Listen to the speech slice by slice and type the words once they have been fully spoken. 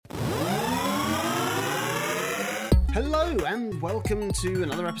Hello and welcome to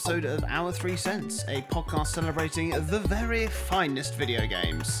another episode of Our 3 Cents, a podcast celebrating the very finest video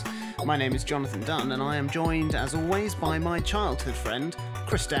games. My name is Jonathan Dunn and I am joined as always by my childhood friend,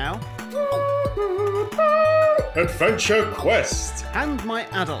 Chris Dow. Adventure Quest! And my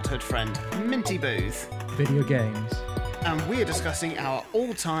adulthood friend, Minty Booth. Video games. And we are discussing our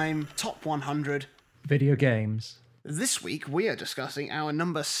all-time top 100 Video games. This week we are discussing our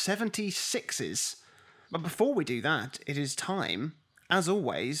number 76s. But before we do that, it is time, as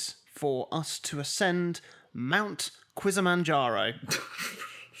always, for us to ascend Mount Quizamanjaro.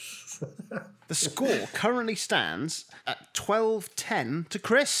 The score currently stands at 12-10 to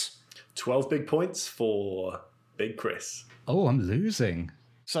Chris. 12 big points for Big Chris. Oh, I'm losing.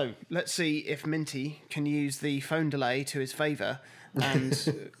 So let's see if Minty can use the phone delay to his favour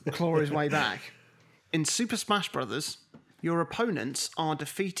and claw his way back. In Super Smash Bros., your opponents are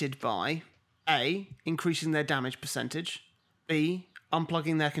defeated by A, increasing their damage percentage, B,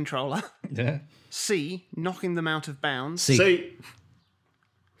 unplugging their controller, Yeah. C, knocking them out of bounds, See,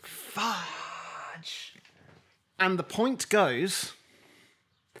 Fudge. And the point goes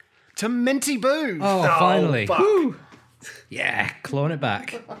to Minty Boo. Oh, finally. fuck. Woo. Yeah, clawing it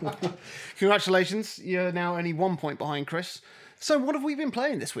back. Congratulations, you're now only 1 point behind Chris. So what have we been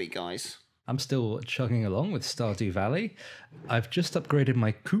playing this week, guys? I'm still chugging along with Stardew Valley. I've just upgraded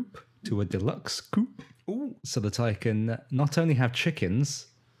my coop to a deluxe coop. Ooh. So that I can not only have chickens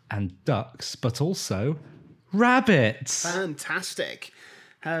and ducks, but also rabbits. Fantastic.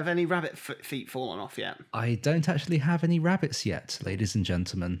 Have any rabbit feet fallen off yet? I don't actually have any rabbits yet, ladies and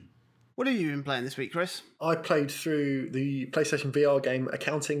gentlemen. What have you been playing this week, Chris? I played through the PlayStation VR game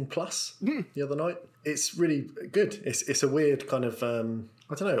Accounting Plus the other night. It's really good. It's a weird kind of, I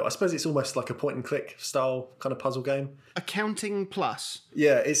don't know, I suppose it's almost like a point and click style kind of puzzle game. Accounting Plus.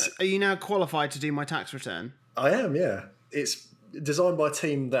 Yeah, Are you now qualified to do my tax return? I am, yeah. It's designed by a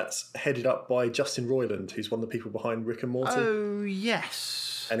team that's headed up by Justin Roiland, who's one of the people behind Rick and Morty. Oh,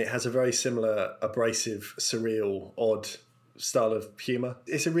 yes. And it has a very similar, abrasive, surreal, odd style of humour.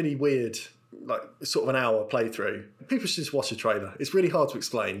 It's a really weird, like, sort of an hour playthrough. People should just watch the trailer. It's really hard to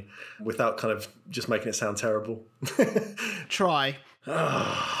explain without kind of just making it sound terrible. Try.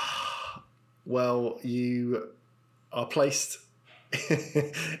 Well, you are placed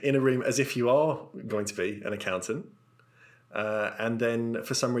in a room as if you are going to be an accountant. And then,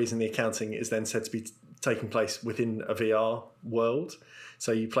 for some reason, the accounting is then said to be taking place within a VR world.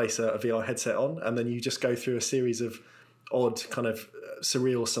 So you place a VR headset on, and then you just go through a series of odd kind of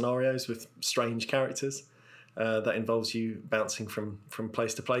surreal scenarios with strange characters that involves you bouncing from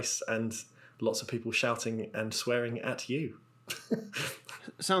place to place and lots of people shouting and swearing at you.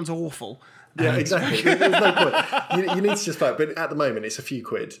 Sounds awful. Yeah, exactly. There's no point. You need to just play it. But at the moment, it's a few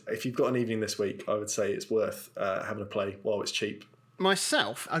quid. If you've got an evening this week, I would say it's worth having a play while it's cheap.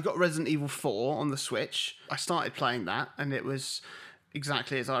 Myself, I got Resident Evil 4 on the Switch. I started playing that, and it was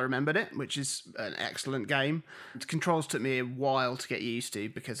exactly as I remembered it, which is an excellent game. The controls took me a while to get used to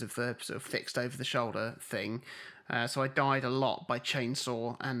because of the sort of fixed over-the-shoulder thing. So I died a lot by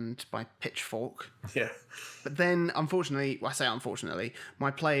chainsaw and by pitchfork. Yeah. But then, unfortunately, well, I say unfortunately,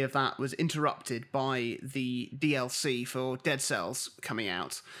 my play of that was interrupted by the DLC for Dead Cells coming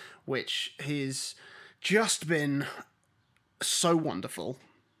out, which has just been so wonderful.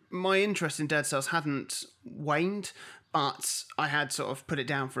 My interest in Dead Cells hadn't waned, but I had sort of put it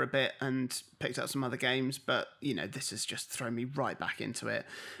down for a bit and picked up some other games, but, you know, this has just thrown me right back into it.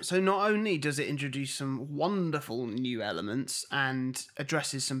 So not only does it introduce some wonderful new elements and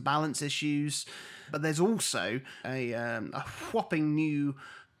addresses some balance issues, but there's also a whopping new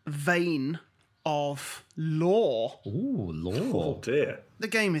vein of lore. Ooh, lore. Oh, dear. The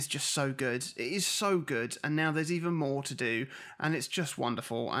game is just so good. It is so good, and now there's even more to do, and it's just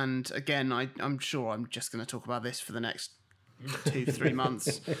wonderful. And again, I'm sure I'm just going to talk about this for the next 2-3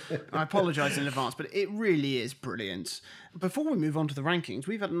 months. I apologise in advance, but it really is brilliant. Before we move on to the rankings,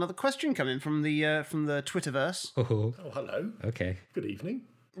 we've had another question come in from the Twitterverse. Oh, Oh, hello. okay. Good evening.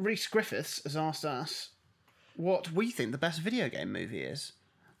 Reese Griffiths has asked us what we think the best video game movie is.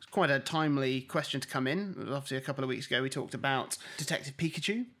 It's quite a timely question to come in. Obviously, a couple of weeks ago, we talked about Detective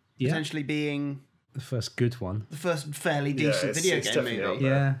Pikachu potentially being The first good one. the first fairly decent video it's game definitely movie. up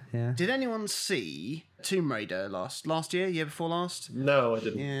there. Yeah. Did anyone see Tomb Raider last year, year before last? No, I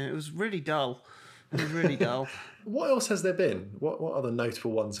didn't. Yeah, it was really dull. It was really dull. What else has there been? What other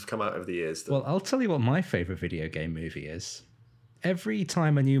notable ones have come out over the years? Well, I'll tell you what my favourite video game movie is. Every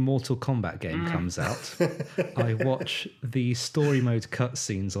time a new Mortal Kombat game comes out, I watch the story mode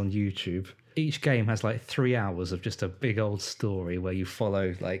cutscenes on YouTube. Each game has like 3 hours of just a big old story where you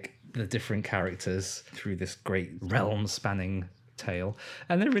follow like the different characters through this great realm-spanning tale,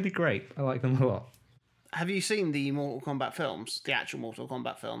 and they're really great. I like them a lot. Have you seen the Mortal Kombat films? The actual Mortal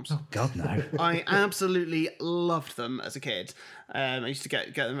Kombat films? Oh God, no! I absolutely loved them as a kid. I used to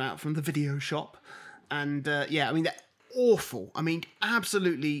get them out from the video shop, and yeah, I mean they're awful. I mean,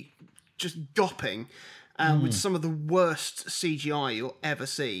 absolutely just gopping. With some of the worst CGI you'll ever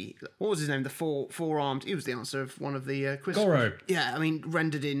see. What was his name? The four-armed... He was the answer of one of the quiz. Goro. Yeah, I mean,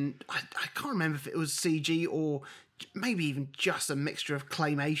 rendered in... I can't remember if it was CG or maybe even just a mixture of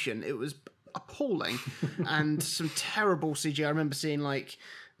claymation. It was appalling. And some terrible CGI. I remember seeing, like,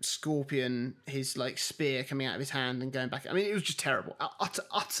 Scorpion, his, like, spear coming out of his hand and going back. I mean, it was just terrible.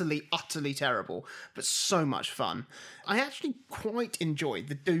 Utterly terrible. But so much fun. I actually quite enjoyed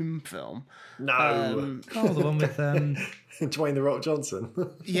the Doom film. No. Oh, the one with Dwayne The Rock Johnson.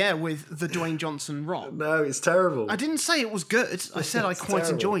 Yeah, with the Dwayne Johnson Rock. No, it's terrible. I didn't say it was good. I said I quite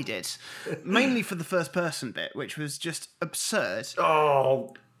terrible. enjoyed it. Mainly for the first person bit, which was just absurd.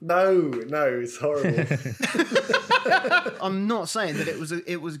 Oh, no, it's horrible. I'm not saying that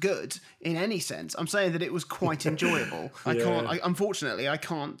it was good in any sense. I'm saying that it was quite enjoyable. Unfortunately, I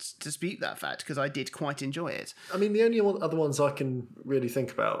can't dispute that fact because I did quite enjoy it. I mean, the only other ones I can really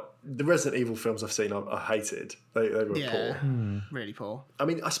think about, the Resident Evil films I've seen, I hated. They were poor. Really poor. I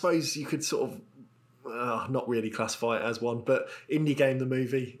mean, I suppose you could sort of not really classify it as one, but Indie Game the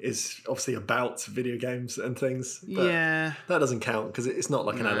movie is obviously about video games and things. But Yeah. that doesn't count because it's not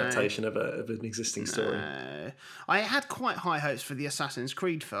like an adaptation of an existing story. I had quite high hopes for the Assassin's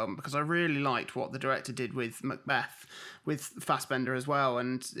Creed film because I really liked what the director did with Macbeth, with Fassbender as well,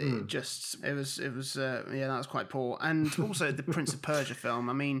 and it was that was quite poor. And also the Prince of Persia film.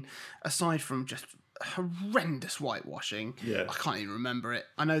 I mean, aside from just horrendous whitewashing, I can't even remember it.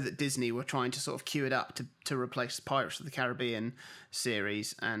 I know that Disney were trying to sort of queue it up to replace Pirates of the Caribbean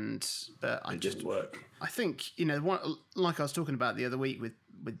series, but it didn't work. I think, like I was talking about the other week with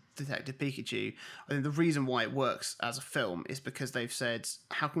Detective Pikachu, I think the reason why it works as a film is because they've said,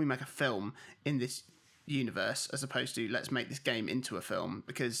 how can we make a film in this universe as opposed to let's make this game into a film?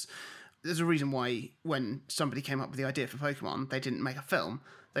 Because there's a reason why when somebody came up with the idea for Pokemon, they didn't make a film.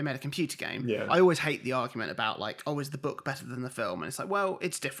 They made a computer game. Yeah. I always hate the argument about like, oh, is the book better than the film? And it's like, well,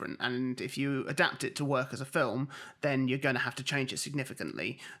 it's different. And if you adapt it to work as a film, then you're going to have to change it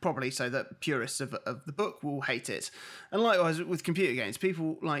significantly, probably so that purists of the book will hate it. And likewise with computer games,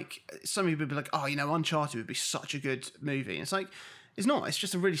 people like, some people would be like, oh, Uncharted would be such a good movie. And it's like, it's not. It's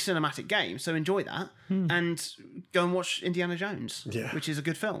just a really cinematic game. So enjoy that and go and watch Indiana Jones, which is a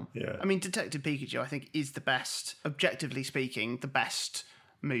good film. Yeah. I mean, Detective Pikachu, I think, is the best, objectively speaking, the best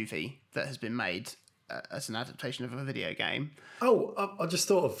movie that has been made as an adaptation of a video game. Oh, I just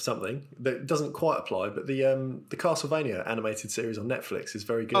thought of something that doesn't quite apply, but the Castlevania animated series on Netflix is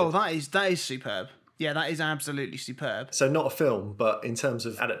very good. Oh, that is superb. Yeah, that is absolutely superb. So not a film, but in terms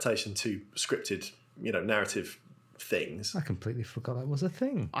of adaptation to scripted, narrative things. I completely forgot that was a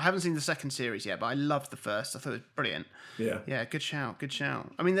thing. I haven't seen the second series yet, but I loved the first. I thought it was brilliant. Yeah, good shout.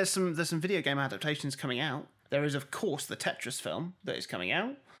 I mean, there's some video game adaptations coming out. There is, of course, the Tetris film that is coming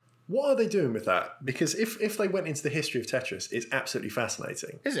out. What are they doing with that? Because if they went into the history of Tetris, it's absolutely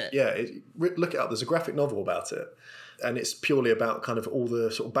fascinating. Is it? Yeah, look it up. There's a graphic novel about it. And it's purely about kind of all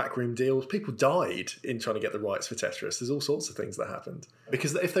the sort of backroom deals. People died in trying to get the rights for Tetris. There's all sorts of things that happened.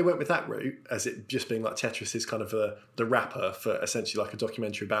 Because if they went with that route, as it just being like Tetris is kind of the wrapper for essentially like a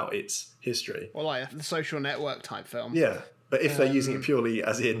documentary about its history. Or like the Social Network type film. Yeah, but if they're using it purely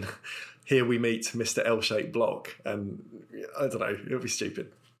as in, here we meet Mr. L-shaped block, and I don't know, it'll be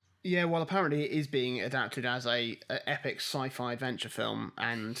stupid. Yeah, well, apparently it is being adapted as a epic sci-fi adventure film,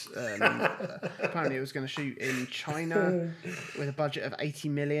 and apparently it was going to shoot in China with a budget of 80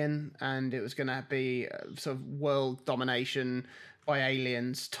 million, and it was going to be sort of world domination by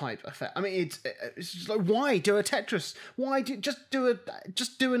aliens type effect. I mean, it's just like, why do a Tetris? Why just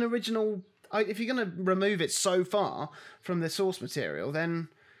do an original? If you're going to remove it so far from the source material, then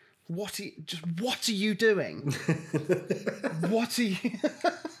what are you doing? What are you?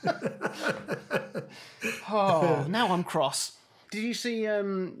 Oh, now I'm cross. Did you see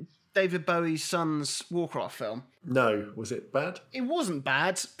David Bowie's son's Warcraft film? No. Was it bad? It wasn't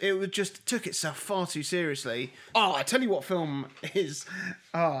bad. It took itself far too seriously. Oh, I tell you what film is...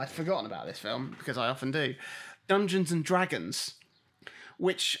 Oh, I'd forgotten about this film, because I often do. Dungeons and Dragons,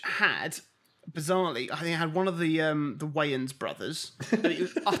 which had... Bizarrely, I think it had one of the Wayans brothers. And it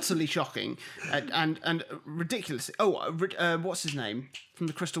was utterly shocking and ridiculous. Oh, what's his name from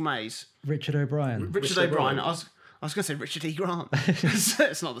the Crystal Maze? Richard O'Brien. Richard O'Brien. I I was going to say Richard E. Grant.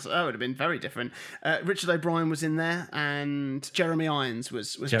 It's not. That would have been very different. Richard O'Brien was in there, and Jeremy Irons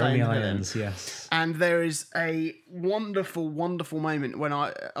was Jeremy playing the villain. Irons, yes. And there is a wonderful, wonderful moment when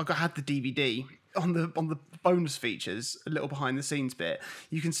I had the DVD on the bonus features, a little behind the scenes bit.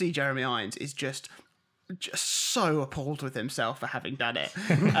 You can see Jeremy Irons is just so appalled with himself for having done it,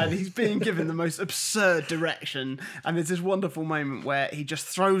 and he's being given the most absurd direction, and there's this wonderful moment where he just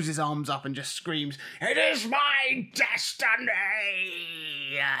throws his arms up and just screams, "It is my destiny!"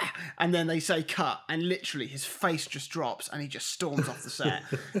 And then they say cut, and literally his face just drops and he just storms off the set,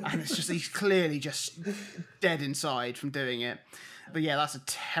 and it's just, he's clearly just dead inside from doing it. But yeah, that's a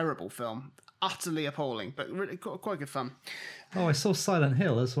terrible film, utterly appalling, but really quite good fun. Oh, I saw Silent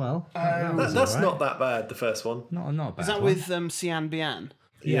Hill as well. That's not that bad, the first one. Not a bad Is that one. with Sian Bian?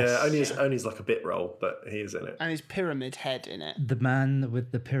 Yes. Yeah, only as like a bit role, but he is in it. And his pyramid head in it. The man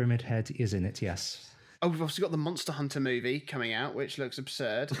with the pyramid head is in it, yes. Oh, we've obviously got the Monster Hunter movie coming out, which looks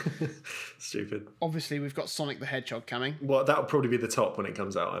absurd. Stupid. Obviously, we've got Sonic the Hedgehog coming. Well, that'll probably be the top when it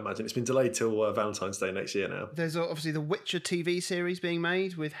comes out, I imagine. It's been delayed till Valentine's Day next year now. There's obviously the Witcher TV series being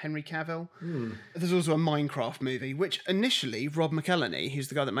made with Henry Cavill. There's also a Minecraft movie, which initially Rob McElhenney, who's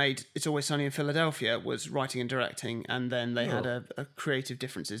the guy that made It's Always Sunny in Philadelphia, was writing and directing, and then they had a creative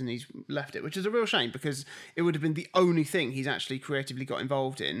differences and he's left it, which is a real shame because it would have been the only thing he's actually creatively got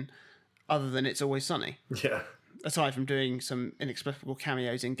involved in other than It's Always Sunny. Yeah. Aside from doing some inexplicable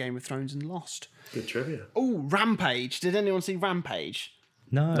cameos in Game of Thrones and Lost. Good trivia. Oh, Rampage. Did anyone see Rampage?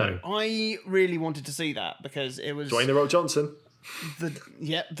 No. I really wanted to see that because it was Dwayne The Rock Johnson. the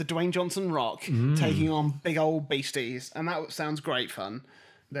Dwayne Johnson Rock taking on big old beasties, and that sounds great fun.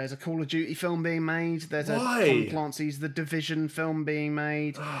 There's a Call of Duty film being made. There's Why? a Tom Clancy's The Division film being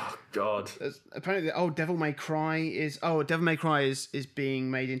made. Oh, God. Apparently, Devil May Cry is being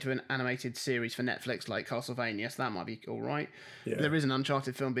made into an animated series for Netflix, like Castlevania. So that might be all right. Yeah. There is an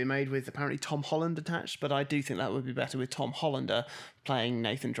Uncharted film being made with apparently Tom Holland attached, but I do think that would be better with Tom Hollander playing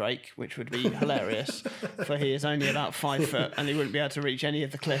Nathan Drake, which would be hilarious. For he is only about 5 foot and he wouldn't be able to reach any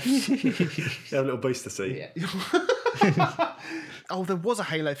of the cliffs. Yeah, a little booster seat. Oh, there was a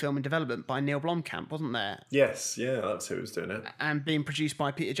Halo film in development by Neil Blomkamp, wasn't there? Yes, yeah, that's who was doing it. And being produced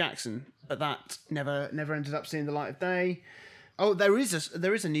by Peter Jackson, but that never ended up seeing the light of day. Oh, there is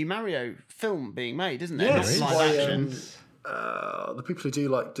a new Mario film being made, isn't there? Yes, Not live by, action. the people who do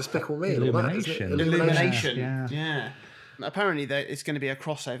like Despicable Me and all that, isn't it? Illumination. Illumination. Yeah. Yeah. Apparently, it's going to be a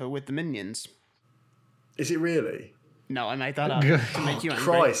crossover with the Minions. Is it really? No, I made that up to make you angry.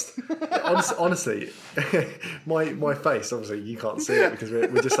 Christ. Honestly, my face, obviously you can't see it because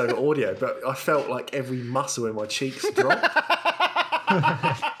we're just over audio, but I felt like every muscle in my cheeks dropped.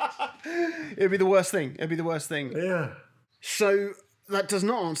 It'd be the worst thing. Yeah. So that does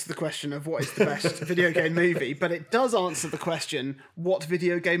not answer the question of what is the best video game movie, but it does answer the question, what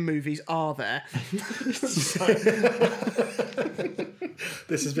video game movies are there?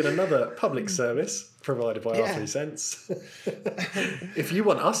 This has been another public service provided by Yeah. R3 Cents. If you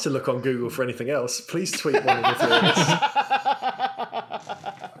want us to look on Google for anything else, please tweet one of the three of us.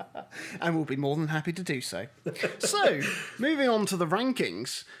 And we'll be more than happy to do so. So, moving on to the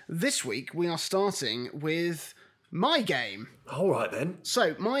rankings. This week we are starting with My Game. All right then.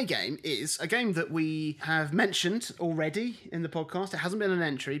 So, My Game is a game that we have mentioned already in the podcast. It hasn't been an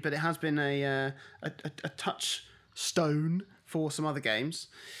entry, but it has been a touchstone for some other games.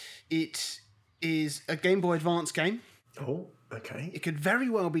 It is a Game Boy Advance game. Oh, okay. It could very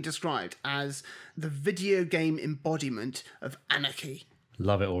well be described as the video game embodiment of anarchy.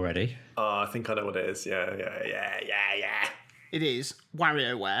 Love it already. I think I know what it is. Yeah. It is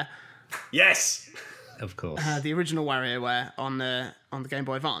WarioWare, Yes! Of course. the original WarioWare on the Game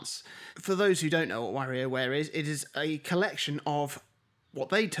Boy Advance. For those who don't know what WarioWare is, it is a collection of what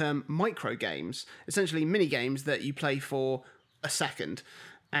they term micro games, essentially mini games that you play for a second,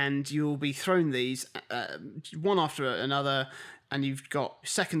 and you'll be thrown these one after another, and you've got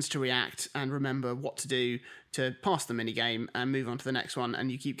seconds to react and remember what to do to pass the mini game and move on to the next one,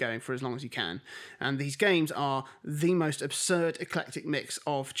 and you keep going for as long as you can. And these games are the most absurd, eclectic mix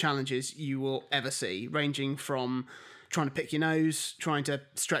of challenges you will ever see, ranging from trying to pick your nose, trying to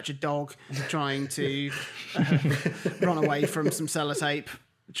stretch a dog, trying to run away from some sellotape,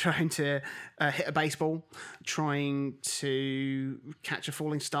 trying to hit a baseball, trying to catch a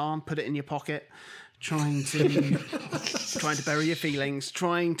falling star and put it in your pocket, trying to bury your feelings,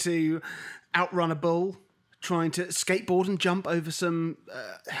 trying to outrun a bull, trying to skateboard and jump over some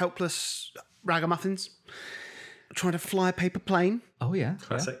helpless ragamuffins. trying to fly a paper plane. Oh, yeah.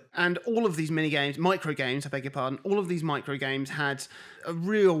 Classic. And all of these mini games, micro games, I beg your pardon, all of these micro games had a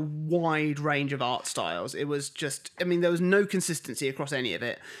real wide range of art styles. It was just, I mean, there was no consistency across any of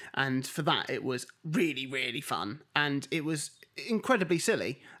it. And for that, it was really, really fun. And it was incredibly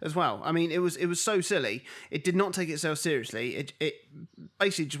silly as well. I mean, it was so silly. It did not take itself seriously. It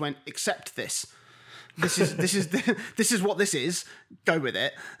basically just went, accept this. This is what this is. Go with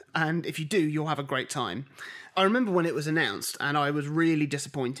it. And if you do, you'll have a great time. I remember when it was announced, and I was really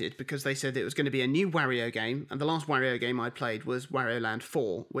disappointed because they said it was going to be a new Wario game, and the last Wario game I played was Wario Land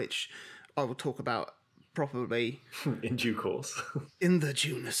 4, which I will talk about probably in due course. In the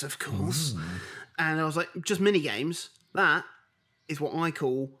Junus, of course. And I was like, just mini games. That is what I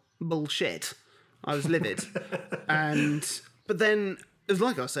call bullshit. I was livid. But then it was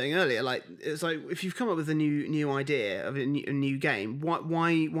like I was saying earlier, like it's like if you've come up with a new idea of a new game,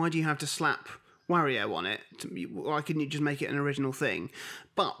 why do you have to slap Wario on it? Why couldn't you just make it an original thing?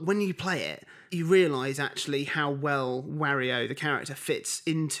 But when you play it, you realise actually how well Wario, the character, fits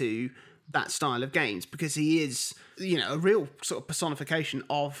into that style of games, because he is, a real sort of personification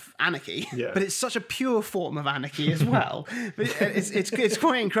of anarchy. Yeah. But it's such a pure form of anarchy as well. But it's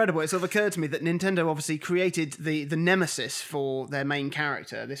quite incredible. It sort of occurred to me that Nintendo obviously created the nemesis for their main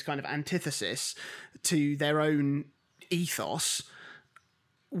character, this kind of antithesis to their own ethos,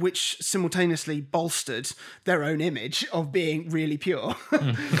 which simultaneously bolstered their own image of being really pure.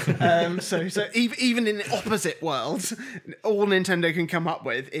 So even in opposite worlds, all Nintendo can come up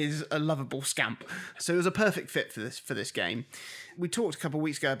with is a lovable scamp. So it was a perfect fit for this game. We talked a couple of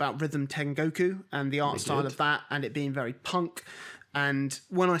weeks ago about Rhythm Tengoku and the art style of that, and it being very punk. And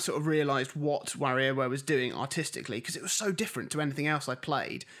when I sort of realised what WarioWare was doing artistically, because it was so different to anything else I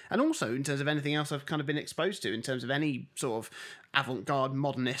played, and also in terms of anything else I've kind of been exposed to in terms of any sort of avant-garde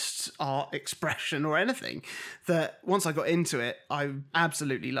modernist art expression or anything, that once I got into it, I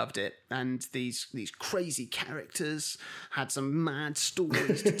absolutely loved it. And these crazy characters had some mad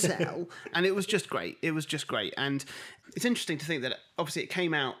stories to tell, and it was just great. It was just great. And it's interesting to think that obviously it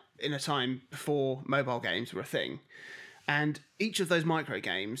came out in a time before mobile games were a thing. And each of those micro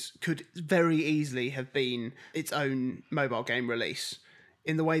games could very easily have been its own mobile game release,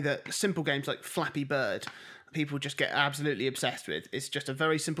 in the way that simple games like Flappy Bird, people just get absolutely obsessed with. It's just a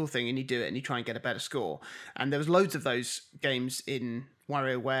very simple thing, and you do it and you try and get a better score. And there was loads of those games in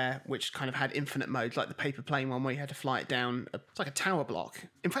WarioWare which kind of had infinite modes, like the paper plane one where you had to fly it down. It's like a tower block.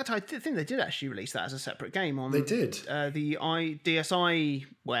 In fact, I think they did actually release that as a separate game on. They did. The DSiWare,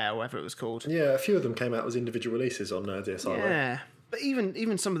 whatever it was called. Yeah, a few of them came out as individual releases on DSiWare. Yeah, but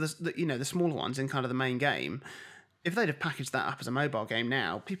even some of the smaller ones in kind of the main game, if they'd have packaged that up as a mobile game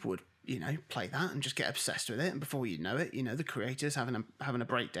now, people would play that and just get obsessed with it. And before you know it, the creators having a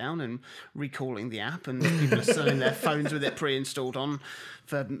breakdown and recalling the app, and people are selling their phones with it pre-installed on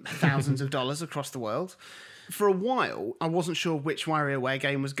for thousands of dollars across the world. For a while, I wasn't sure which WarioWare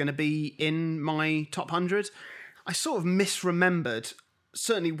game was going to be in my top 100. I sort of misremembered,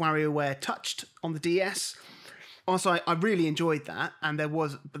 certainly WarioWare Touched on the DS. Also, I really enjoyed that, and there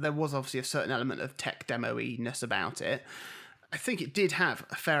was obviously a certain element of tech demo-y-ness about it. I think it did have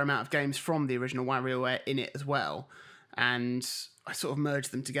a fair amount of games from the original WarioWare in it as well, and I sort of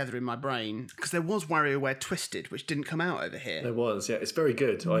merged them together in my brain, because there was WarioWare Twisted, which didn't come out over here. There was, yeah. It's very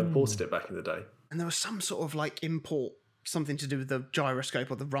good. I imported it back in the day. And there was some sort of import, something to do with the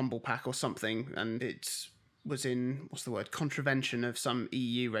gyroscope or the rumble pack or something, and it was in, contravention of some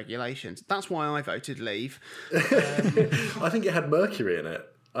EU regulations. That's why I voted leave. I think it had mercury in it.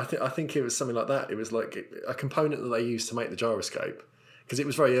 I think it was something like that. It was like a component that they used to make the gyroscope, because it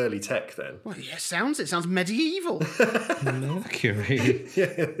was very early tech then. Well, yeah, it sounds medieval. Mercury. Yeah,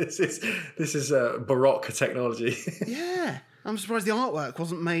 this is Baroque technology. Yeah, I'm surprised the artwork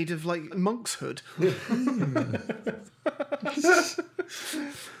wasn't made of monk's hood.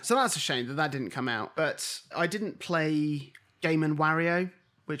 So that's a shame that didn't come out. But I didn't play Game & Wario,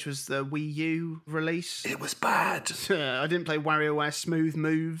 which was the Wii U release. It was bad. I didn't play WarioWare Smooth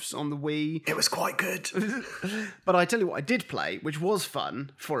Moves on the Wii. It was quite good. But I tell you what I did play, which was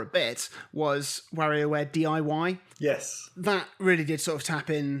fun for a bit, was WarioWare DIY. Yes. That really did sort of tap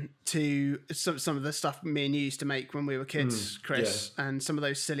into some of the stuff me and you used to make when we were kids, Chris, and some of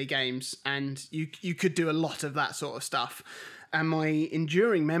those silly games. And you could do a lot of that sort of stuff. And my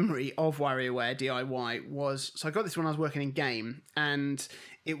enduring memory of WarioWare DIY was, so I got this when I was working in game, and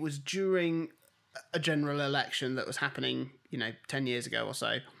it was during a general election that was happening, 10 years ago or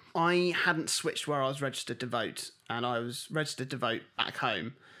so. I hadn't switched where I was registered to vote, and I was registered to vote back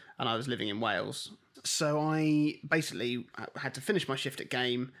home, and I was living in Wales. So I basically had to finish my shift at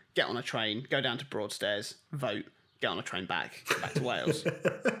game, get on a train, go down to Broadstairs, vote, get on a train back to Wales.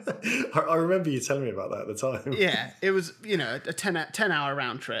 I remember you telling me about that at the time. Yeah, it was, you know, a 10-hour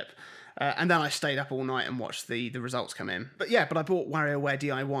round trip. And then I stayed up all night and watched the results come in. But I bought WarioWare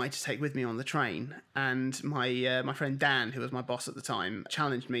DIY to take with me on the train. And my friend Dan, who was my boss at the time,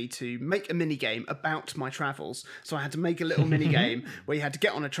 challenged me to make a mini game about my travels. So I had to make a little mini game where you had to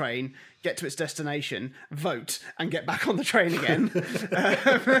get on a train, get to its destination, vote, and get back on the train again,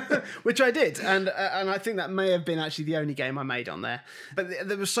 which I did. And I think that may have been actually the only game I made on there. But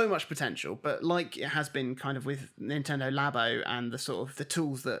there was so much potential. But like it has been kind of with Nintendo Labo and the sort of the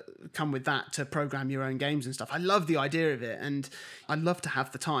tools that come with that to program your own games and stuff, I love the idea of it. And I love to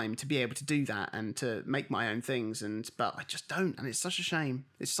have the time to be able to do that and to make my own things. But I just don't. And it's such a shame.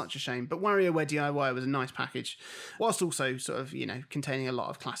 It's such a shame. But WarioWare DIY was a nice package, whilst also sort of, you know, containing a lot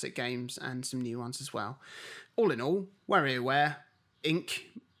of classic games and some new ones as well. All in all, WarioWare Inc.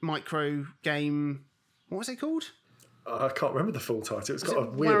 micro game. What was it called? I can't remember the full title. It's got a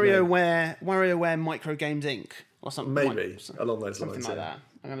weird WarioWare Micro Games Inc. or something. Maybe along those something lines. Something like that.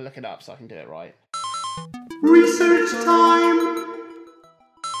 I'm going to look it up so I can do it right. Research time!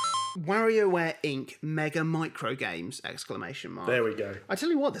 WarioWare Inc. Mega Micro Games! ! There we go. I tell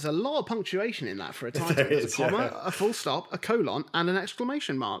you what, there's a lot of punctuation in that for a title. There's a comma, a full stop, a colon, and an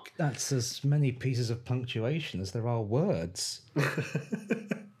exclamation mark. That's as many pieces of punctuation as there are words.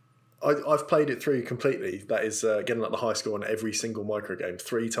 I've played it through completely. That is getting up the high score on every single micro game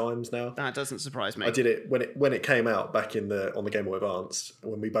 3 times now. That doesn't surprise me. I did it when it came out back on the Game Boy Advance,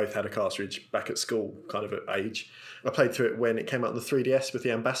 when we both had a cartridge back at school kind of age. I played through it when it came out on the 3DS with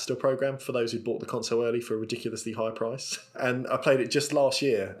the Ambassador program for those who bought the console early for a ridiculously high price. And I played it just last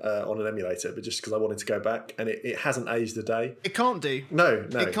year on an emulator, but just because I wanted to go back, and it hasn't aged a day. It can't do. No.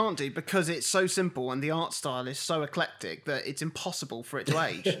 It can't do because it's so simple and the art style is so eclectic that it's impossible for it to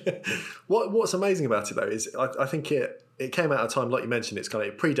age. What's amazing about it though is I think it came out at a time, like you mentioned, it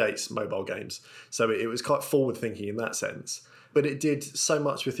predates mobile games, so it was quite forward thinking in that sense. But it did so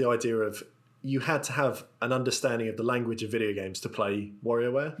much with the idea of you had to have an understanding of the language of video games to play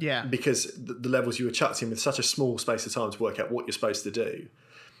WarioWare. Yeah. Because the levels you were chucked in with such a small space of time to work out what you're supposed to do.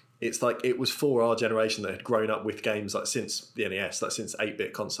 It's like it was for our generation that had grown up with games like since the NES, like since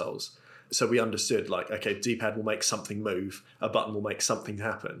 8-bit consoles. So we understood like, okay, D-pad will make something move, a button will make something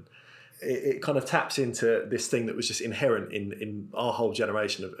happen. It kind of taps into this thing that was just inherent in our whole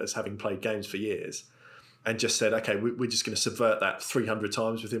generation as having played games for years, and just said, okay, we're just going to subvert that 300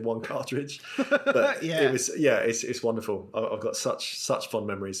 times within one cartridge. But it's wonderful. I've got such fond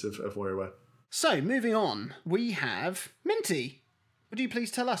memories of WarioWare. So moving on, we have Minty. Would you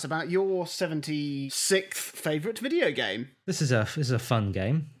please tell us about your 76th favourite video game? This is a fun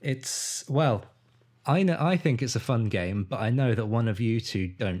game. I think it's a fun game, but I know that one of you two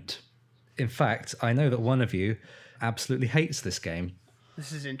don't. In fact, I know that one of you absolutely hates this game.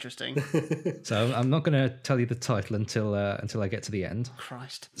 This is interesting. So I'm not going to tell you the title until I get to the end.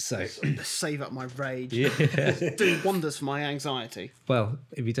 Christ. So save up my rage. Yeah. It's doing wonders for my anxiety. Well,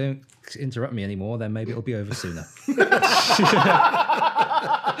 if you don't interrupt me anymore, then maybe it'll be over sooner.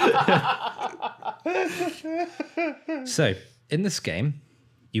 So, in this game,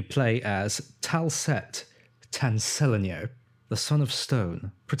 you play as Talset Tanselenio, the son of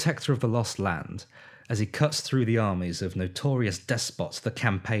stone, protector of the lost land, as he cuts through the armies of notorious despot the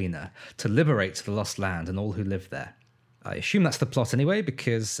Campaigner to liberate the lost land and all who live there. I assume that's the plot anyway,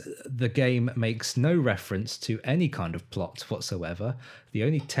 because the game makes no reference to any kind of plot whatsoever. The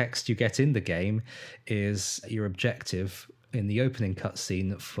only text you get in the game is your objective in the opening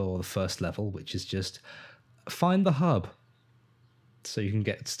cutscene for the first level, which is just find the hub so you can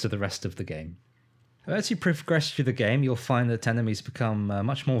get to the rest of the game. As you progress through the game, you'll find that enemies become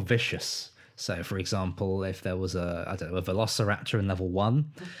much more vicious. So, for example, if there was a Velociraptor in level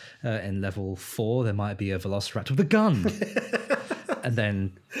 1, in level 4 there might be a Velociraptor with a gun. And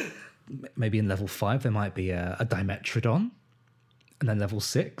then maybe in level 5 there might be a Dimetrodon. And then level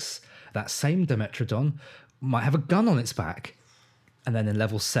 6, that same Dimetrodon might have a gun on its back. And then in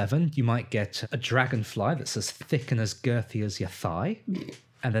level 7 you might get a Dragonfly that's as thick and as girthy as your thigh.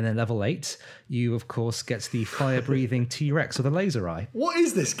 And then in level 8, you, of course, get the fire-breathing T-Rex with a laser eye. What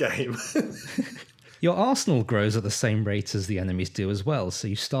is this game? Your arsenal grows at the same rate as the enemies do as well. So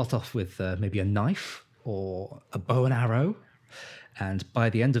you start off with maybe a knife or a bow and arrow. And by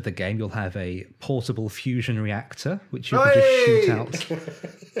the end of the game, you'll have a portable fusion reactor, which you can just shoot out.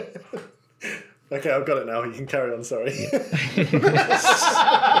 Okay, I've got it now. You can carry on, sorry.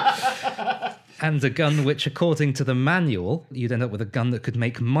 And a gun which, according to the manual, you'd end up with a gun that could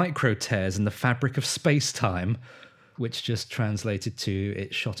make micro tears in the fabric of space-time, which just translated to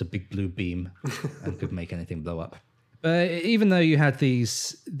it shot a big blue beam and could make anything blow up. But even though you had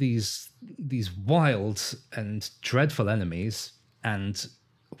these wild and dreadful enemies and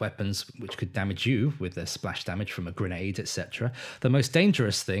weapons which could damage you with their splash damage from a grenade, etc., the most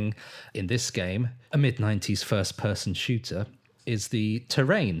dangerous thing in this game, a mid-90s first-person shooter, is the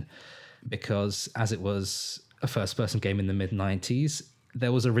terrain. Because as it was a first-person game in the mid-90s,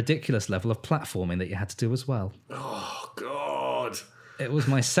 there was a ridiculous level of platforming that you had to do as well. Oh, God. It was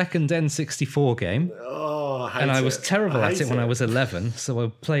my second N64 game. Oh, I hate And I was it. terrible at hate it when I was 11, so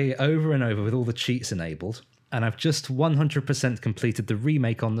I'd play over and over with all the cheats enabled. And I've just 100% completed the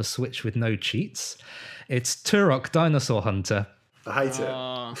remake on the Switch with no cheats. It's Turok Dinosaur Hunter. I hate it.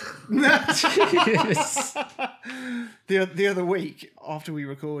 The other week, after we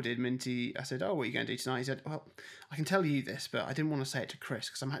recorded, Minty, I said, "Oh, what are you going to do tonight?" He said, "Well, I can tell you this, but I didn't want to say it to Chris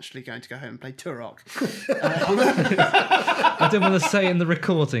because I'm actually going to go home and play Turok." I didn't want to say it in the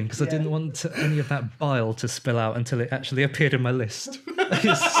recording because I didn't want any of that bile to spill out until it actually appeared in my list.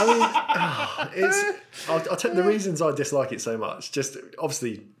 I mean, I'll tell the reasons I dislike it so much. Just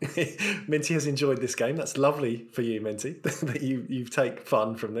obviously, Minty has enjoyed this game. That's lovely for you, Minty, that you take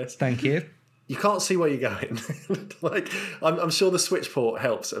fun from this. Thank you. You can't see where you're going. Like, I'm sure the Switch port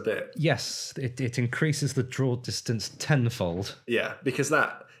helps a bit. Yes, it increases the draw distance tenfold. Yeah, because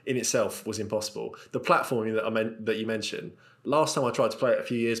that in itself was impossible. The platforming that you mentioned. Last time I tried to play it a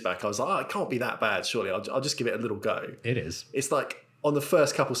few years back, I was like, "Oh, it can't be that bad. Surely I'll just give it a little go." It is. It's like on the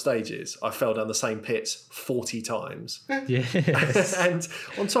first couple stages, I fell down the same pits 40 times. Yes. And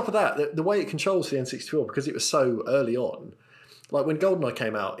on top of that, the way it controls the N64, because it was so early on, like when GoldenEye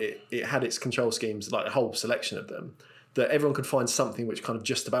came out, it had its control schemes, like a whole selection of them, that everyone could find something which kind of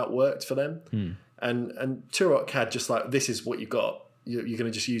just about worked for them. And Turok had just like, this is what you got. You're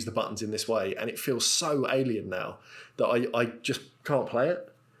going to just use the buttons in this way. And it feels so alien now that I just can't play it.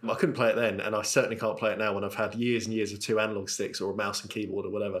 I couldn't play it then, and I certainly can't play it now when I've had years and years of 2 analog sticks or a mouse and keyboard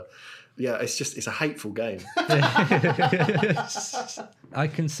or whatever. Yeah, it's a hateful game. I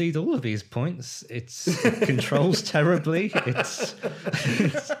concede all of these points. It controls terribly. I've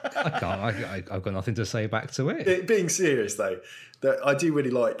got nothing to say back to it. Being serious though, that I do really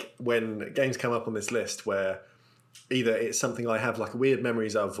like when games come up on this list where either it's something I have like weird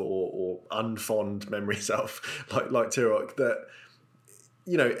memories of or unfond memories of, like Turok, that,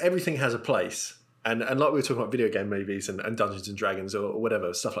 you know, everything has a place. And like we were talking about video game movies and Dungeons and Dragons or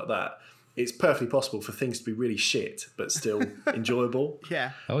whatever, stuff like that, it's perfectly possible for things to be really shit but still enjoyable.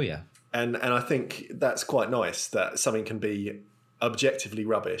 Yeah. Oh, yeah. And I think that's quite nice, that something can be objectively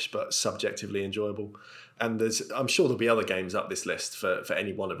rubbish but subjectively enjoyable. And I'm sure there'll be other games up this list for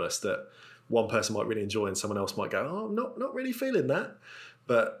any one of us that one person might really enjoy and someone else might go, "Oh, I'm not really feeling that."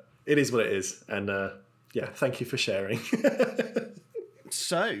 But it is what it is. And yeah, thank you for sharing.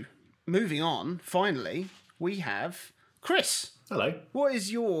 So, moving on, finally, we have Chris. Hello. What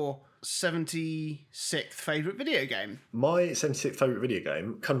is your 76th favourite video game? My 76th favourite video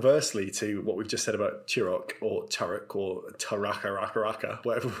game, conversely to what we've just said about Turok or Turok or Taraka,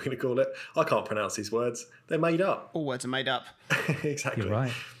 whatever we're going to call it. I can't pronounce these words. They're made up. All words are made up. Exactly. You're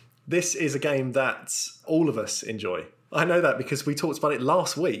right. This is a game that all of us enjoy. I know that because we talked about it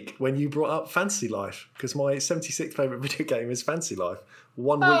last week when you brought up Fantasy Life, because my 76th favourite video game is Fantasy Life.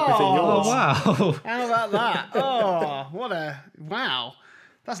 1 week within yours. Oh, wow. How about that? Oh, wow.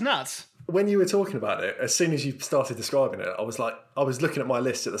 That's nuts. When you were talking about it, as soon as you started describing it, I was looking at my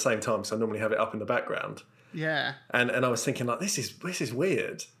list at the same time, because I normally have it up in the background. Yeah. And I was thinking, like, this is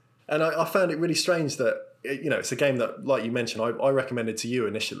weird. And I found it really strange that, you know, it's a game that, like you mentioned, I recommended to you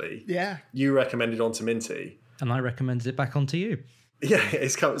initially. Yeah. You recommended on to Minty. And I recommended it back onto you. Yeah,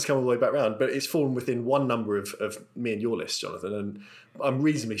 it's come all the way back round, but it's fallen within one number of me and your list, Jonathan, and I'm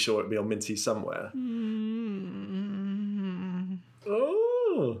reasonably sure it'll be on Minty's somewhere.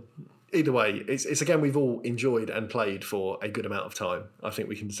 Oh. Either way, it's a game we've all enjoyed and played for a good amount of time. I think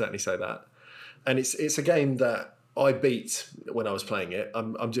we can certainly say that. And it's a game that I beat when I was playing it.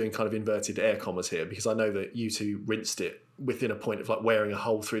 I'm doing kind of inverted air commas here because I know that you two rinsed it within a point of like wearing a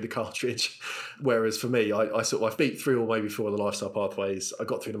hole through the cartridge. Whereas for me, I beat 3 or maybe 4 of the lifestyle pathways. I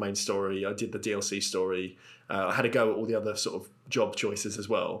got through the main story. I did the DLC story. I had a go at all the other sort of job choices as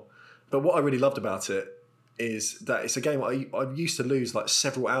well. But what I really loved about it is that it's a game I used to lose like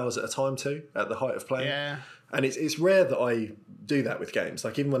several hours at a time to at the height of playing. Yeah. And it's rare that I do that with games.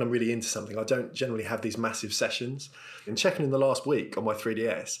 Like even when I'm really into something, I don't generally have these massive sessions. And checking in the last week on my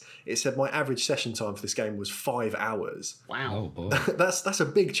 3DS, it said my average session time for this game was 5 hours. Wow. Oh, boy. That's a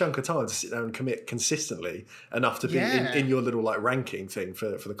big chunk of time to sit down and commit consistently enough to be in your little like ranking thing for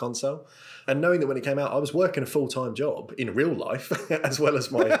the console. And knowing that when it came out, I was working a full-time job in real life as well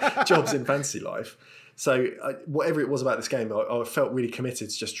as my jobs in Fantasy Life. So whatever it was about this game, I felt really committed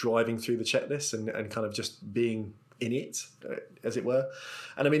to just driving through the checklist and kind of just being in it, as it were.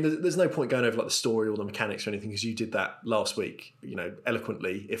 And I mean, there's no point going over like the story or the mechanics or anything, because you did that last week,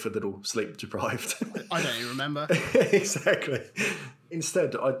 eloquently, if a little sleep deprived. I don't even remember. Exactly.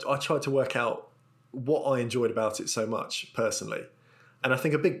 Instead, I tried to work out what I enjoyed about it so much personally. And I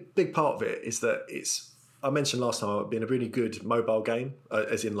think a big part of it is that I mentioned last time about being a really good mobile game,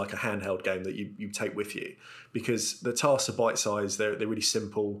 as in like a handheld game that you take with you, because the tasks are bite-sized, they're really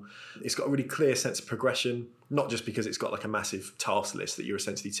simple. It's got a really clear sense of progression, not just because it's got like a massive task list that you're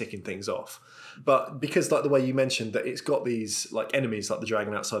essentially ticking things off, but because like the way you mentioned that it's got these like enemies like the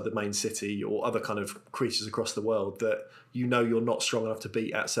dragon outside the main city or other kind of creatures across the world that you're not strong enough to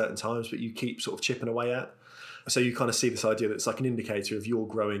beat at certain times, but you keep sort of chipping away at. So you kind of see this idea that it's like an indicator of your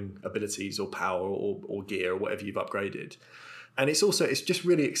growing abilities or power or gear or whatever you've upgraded. And it's just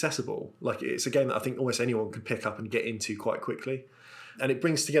really accessible. Like it's a game that I think almost anyone could pick up and get into quite quickly. And it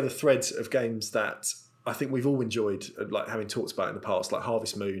brings together threads of games that I think we've all enjoyed, like having talked about in the past, like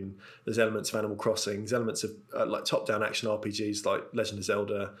Harvest Moon. There's elements of Animal Crossing, there's elements of like top-down action RPGs like Legend of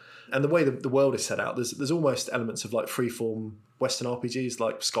Zelda. And the way the world is set out, there's almost elements of like freeform Western RPGs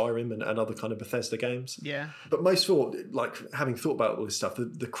like Skyrim and other kind of Bethesda games. Yeah. But most of all, like having thought about all this stuff,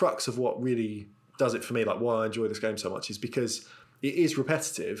 the crux of what really does it for me, like why I enjoy this game so much, is because it is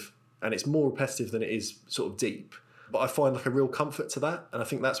repetitive, and it's more repetitive than it is sort of deep. But I find like a real comfort to that, and I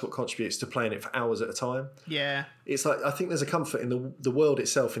think that's what contributes to playing it for hours at a time. Yeah. It's like, I think there's a comfort in the world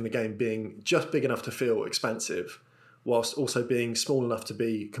itself in the game being just big enough to feel expansive, whilst also being small enough to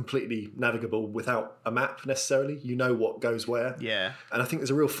be completely navigable without a map necessarily. You know what goes where. Yeah. And I think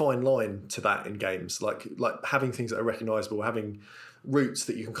there's a real fine line to that in games, like having things that are recognisable, having routes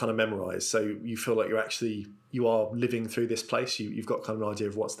that you can kind of memorise, so you feel like you are living through this place. You've got kind of an idea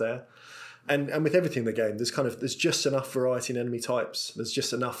of what's there. And with everything in the game, there's just enough variety in enemy types. There's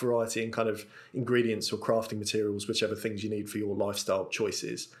just enough variety in kind of ingredients or crafting materials, whichever things you need for your lifestyle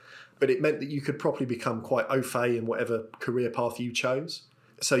choices. But it meant that you could probably become quite au fait in whatever career path you chose.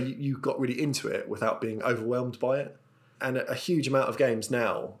 So you got really into it without being overwhelmed by it. And a huge amount of games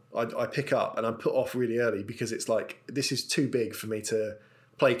now I pick up and I'm put off really early because it's like, this is too big for me to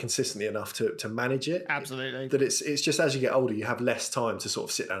play consistently enough to manage it. Absolutely. That it's just as you get older, you have less time to sort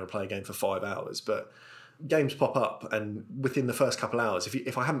of sit down and play a game for 5 hours. But games pop up, and within the first couple of hours,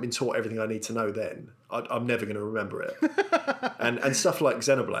 if I haven't been taught everything I need to know, then I'm never going to remember it. and stuff like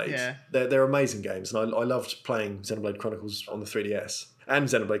Xenoblade, Yeah. they're amazing games, and I loved playing Xenoblade Chronicles on the 3DS and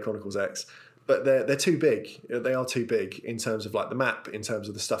Xenoblade Chronicles X. But they're too big. They are too big in terms of like the map, in terms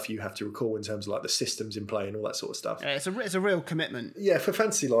of the stuff you have to recall, in terms of like the systems in play and all that sort of stuff. Yeah, it's a real commitment. Yeah, for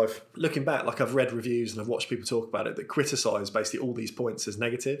Fantasy Life, looking back, like I've read reviews and I've watched people talk about it that criticise basically all these points as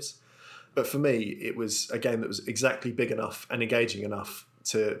negatives. But for me, it was a game that was exactly big enough and engaging enough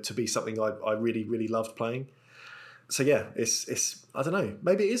to be something I really, really loved playing. So yeah, it's I don't know,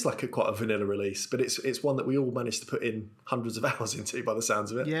 maybe it is like quite a vanilla release, but it's one that we all managed to put in hundreds of hours into by the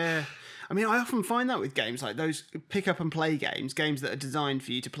sounds of it. Yeah. I mean, I often find that with games like those pick up and play games that are designed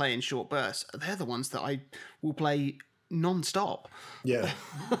for you to play in short bursts. They're the ones that I will play non-stop. Yeah.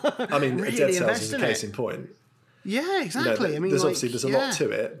 I mean, Really Dead Cells invest is a in case it. in point. Yeah, exactly. I mean, there's like, there's a lot to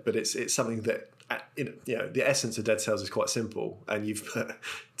it, but it's something that the essence of Dead Cells is quite simple, and you've put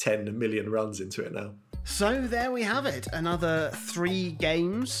 10 million runs into it now. So there we have it. Another 3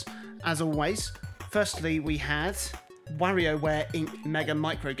 games, as always. Firstly, we had WarioWare Inc. Mega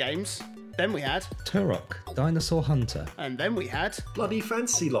Micro Games. Then we had Turok, Dinosaur Hunter. And then we had Bloody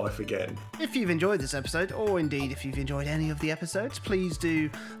Fantasy Life again. If you've enjoyed this episode, or indeed if you've enjoyed any of the episodes, please do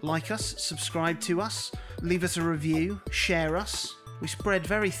like us, subscribe to us, leave us a review, share us. We spread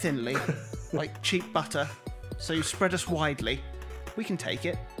very thinly, like cheap butter, so you spread us widely. We can take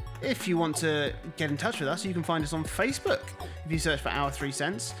it. If you want to get in touch with us, you can find us on Facebook. If you search for Our 3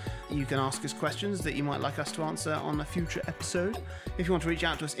 Cents, you can ask us questions that you might like us to answer on a future episode. If you want to reach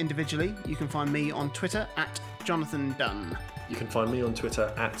out to us individually, you can find me on Twitter at Jonathan Dunn. You can find me on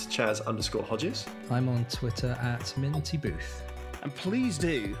Twitter at Chaz_Hodges. I'm on Twitter at Minty Booth. And please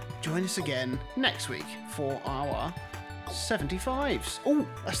do join us again next week for our 75s. Oh,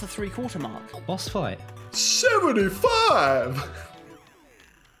 that's the 3/4 mark. Boss fight. 75!